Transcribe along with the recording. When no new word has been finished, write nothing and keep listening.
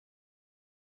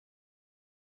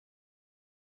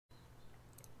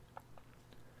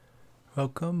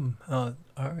Welcome. All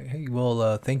right. Hey,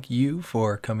 well, thank you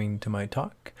for coming to my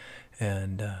talk.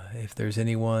 And if there's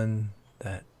anyone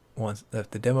that wants,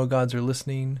 that the demo gods are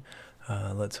listening,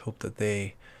 let's hope that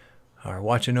they are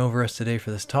watching over us today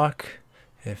for this talk.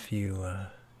 If you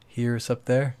hear us up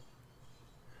there,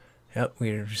 yep,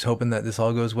 we're just hoping that this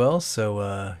all goes well.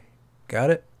 So, got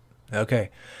it?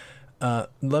 Okay.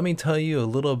 Let me tell you a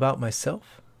little about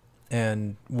myself,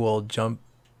 and we'll jump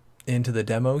into the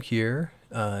demo here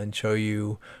and show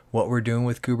you what we're doing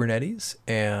with Kubernetes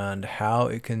and how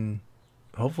it can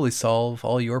hopefully solve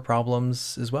all your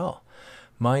problems as well.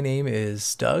 My name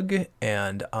is Doug,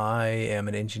 and I am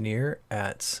an engineer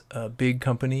at a big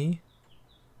company.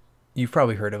 You've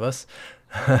probably heard of us.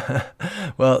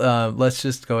 Well, let's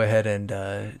just go ahead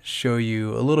and show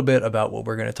you a little bit about what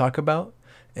we're going to talk about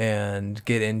and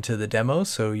get into the demo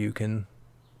so you can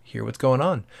hear what's going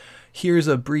on. Here's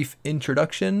a brief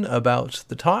introduction about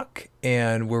the talk,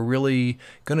 and we're really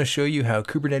going to show you how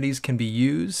Kubernetes can be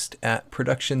used at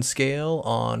production scale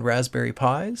on Raspberry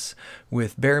Pis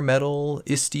with bare metal,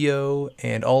 Istio,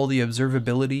 and all the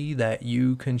observability that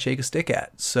you can shake a stick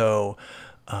at. So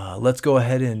let's go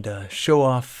ahead and show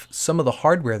off some of the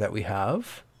hardware that we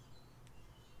have.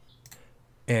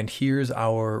 And here's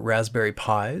our Raspberry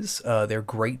Pis. They're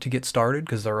great to get started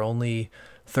because they're only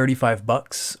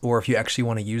 $35, or if you actually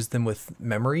want to use them with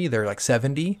memory, they're like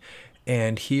 70.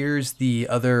 And here's the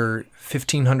other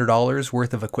 $1,500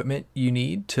 worth of equipment you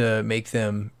need to make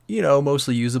them,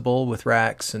 mostly usable with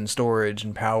racks and storage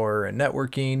and power and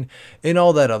networking and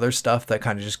all that other stuff that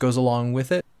kind of just goes along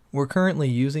with it. We're currently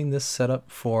using this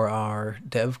setup for our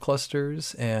dev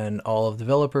clusters, and all of the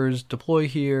developers deploy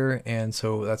here, and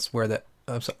so that's where that,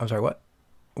 I'm sorry, what?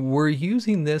 We're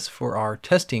using this for our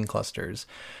testing clusters.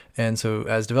 And so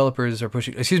as developers are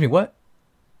pushing, excuse me, what?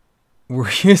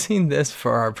 We're using this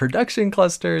for our production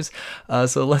clusters.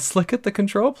 So let's look at the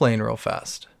control plane real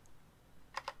fast.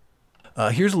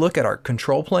 Here's a look at our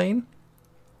control plane.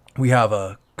 We have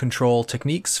a control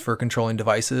techniques for controlling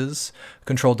devices,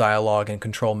 control dialog, and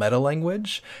control meta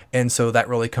language. And so that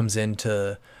really comes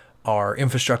into our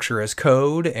infrastructure as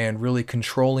code and really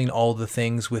controlling all the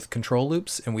things with control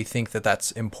loops. And we think that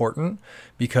that's important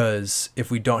because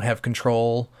if we don't have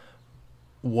control,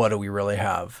 what do we really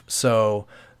have? So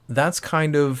that's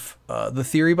kind of the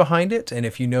theory behind it. And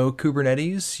if you know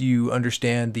Kubernetes, you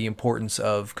understand the importance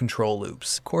of control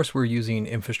loops. Of course, we're using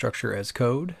infrastructure as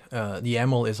code. The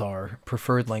YAML is our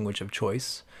preferred language of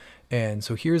choice. And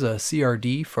so here's a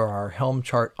CRD for our Helm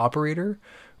chart operator,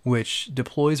 which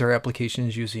deploys our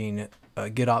applications using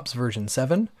GitOps version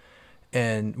 7.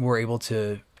 And we're able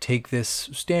to take this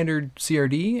standard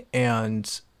CRD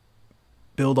and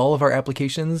build all of our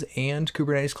applications and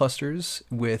Kubernetes clusters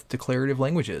with declarative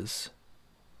languages.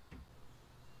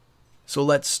 So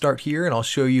let's start here, and I'll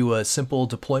show you a simple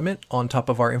deployment on top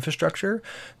of our infrastructure.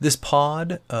 This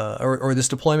pod, or this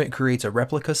deployment, creates a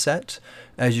replica set,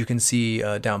 as you can see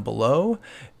down below.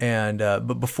 And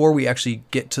but before we actually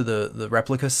get to the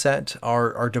replica set,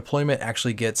 our deployment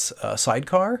actually gets a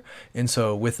sidecar. And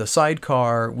so with the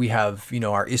sidecar, we have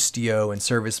our Istio and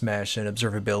service mesh and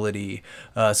observability.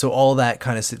 So all that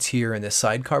kind of sits here in this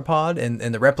sidecar pod, and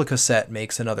the replica set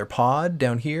makes another pod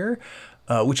down here.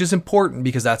 Which is important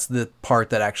because that's the part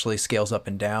that actually scales up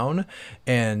and down.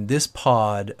 And this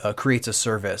pod creates a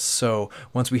service. So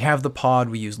once we have the pod,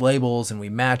 we use labels and we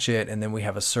match it, and then we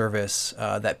have a service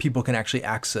that people can actually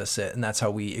access it. And that's how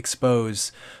we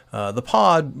expose the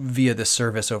pod via this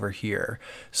service over here.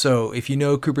 So if you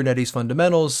know Kubernetes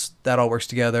fundamentals, that all works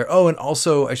together. Oh, and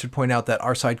also I should point out that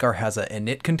our sidecar has an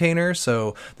init container.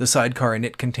 So the sidecar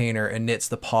init container inits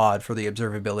the pod for the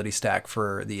observability stack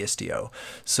for the Istio.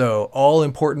 So all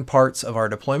important parts of our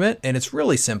deployment, and it's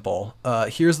really simple.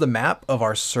 Here's the map of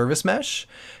our service mesh.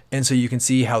 And so you can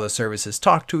see how the services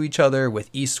talk to each other with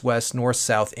east, west, north,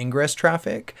 south ingress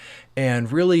traffic, and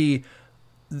really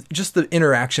just the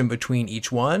interaction between each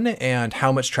one and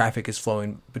how much traffic is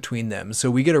flowing between them.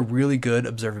 So we get a really good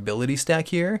observability stack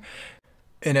here.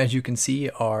 And as you can see,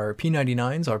 our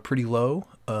P99s are pretty low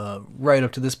right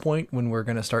up to this point when we're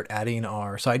going to start adding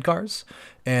our sidecars.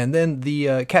 And then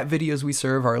the cat videos we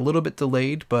serve are a little bit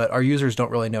delayed, but our users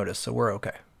don't really notice, so we're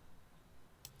okay.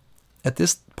 At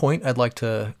this point, I'd like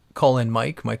to call in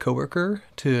Mike, my coworker,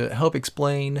 to help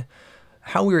explain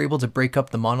how we were able to break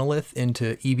up the monolith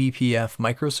into eBPF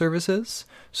microservices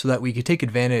so that we could take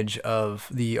advantage of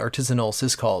the artisanal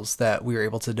syscalls that we were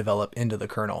able to develop into the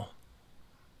kernel.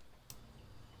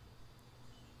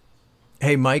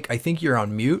 Hey, Mike, I think you're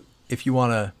on mute. If you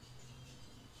want to...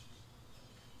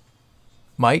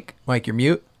 Mike, you're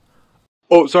mute.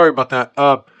 Oh, sorry about that.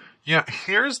 Yeah,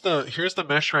 here's the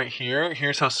mesh right here.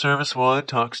 Here's how service one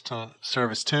talks to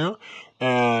service two,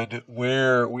 and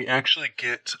where we actually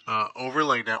get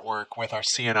overlay network with our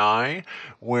CNI,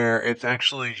 where it's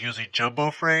actually using jumbo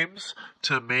frames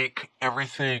to make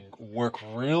everything work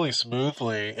really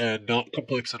smoothly and not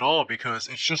complex at all because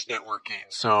it's just networking.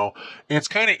 So it's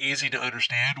kind of easy to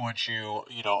understand once you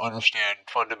understand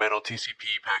fundamental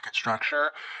TCP packet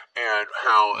structure and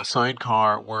how a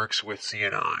sidecar works with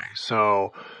CNI.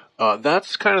 So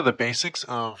that's kind of the basics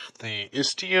of the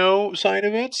Istio side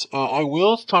of it. I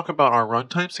will talk about our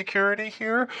runtime security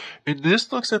here, and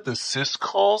this looks at the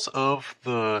syscalls of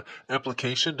the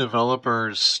application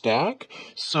developer's stack.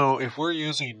 So if we're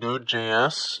using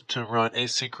Node.js to run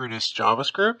asynchronous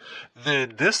JavaScript,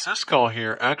 then this syscall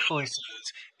here actually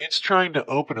says it's trying to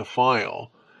open a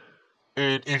file.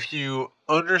 And if you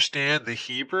understand the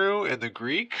Hebrew and the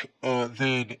Greek,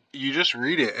 then you just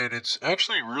read it, and it's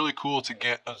actually really cool to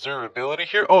get observability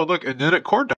here. Oh, look, and then at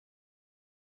core.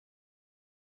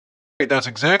 That's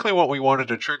exactly what we wanted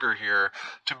to trigger here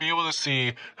to be able to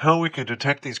see how we can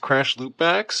detect these crash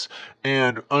loopbacks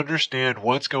and understand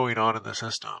what's going on in the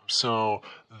system. So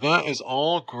that is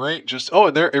all great. Just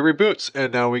and there it reboots,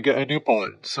 and now we get a new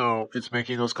pod. So it's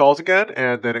making those calls again,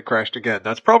 and then it crashed again.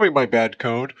 That's probably my bad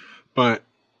code, but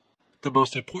the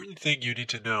most important thing you need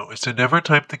to know is to never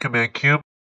type the command cube.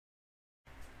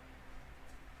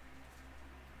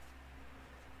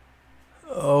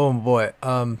 Oh boy.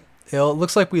 It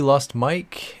looks like we lost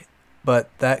Mike, but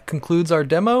that concludes our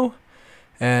demo.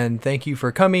 And thank you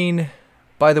for coming.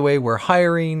 By the way, we're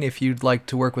hiring if you'd like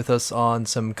to work with us on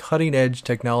some cutting edge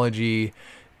technology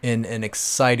in an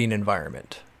exciting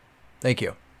environment. Thank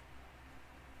you.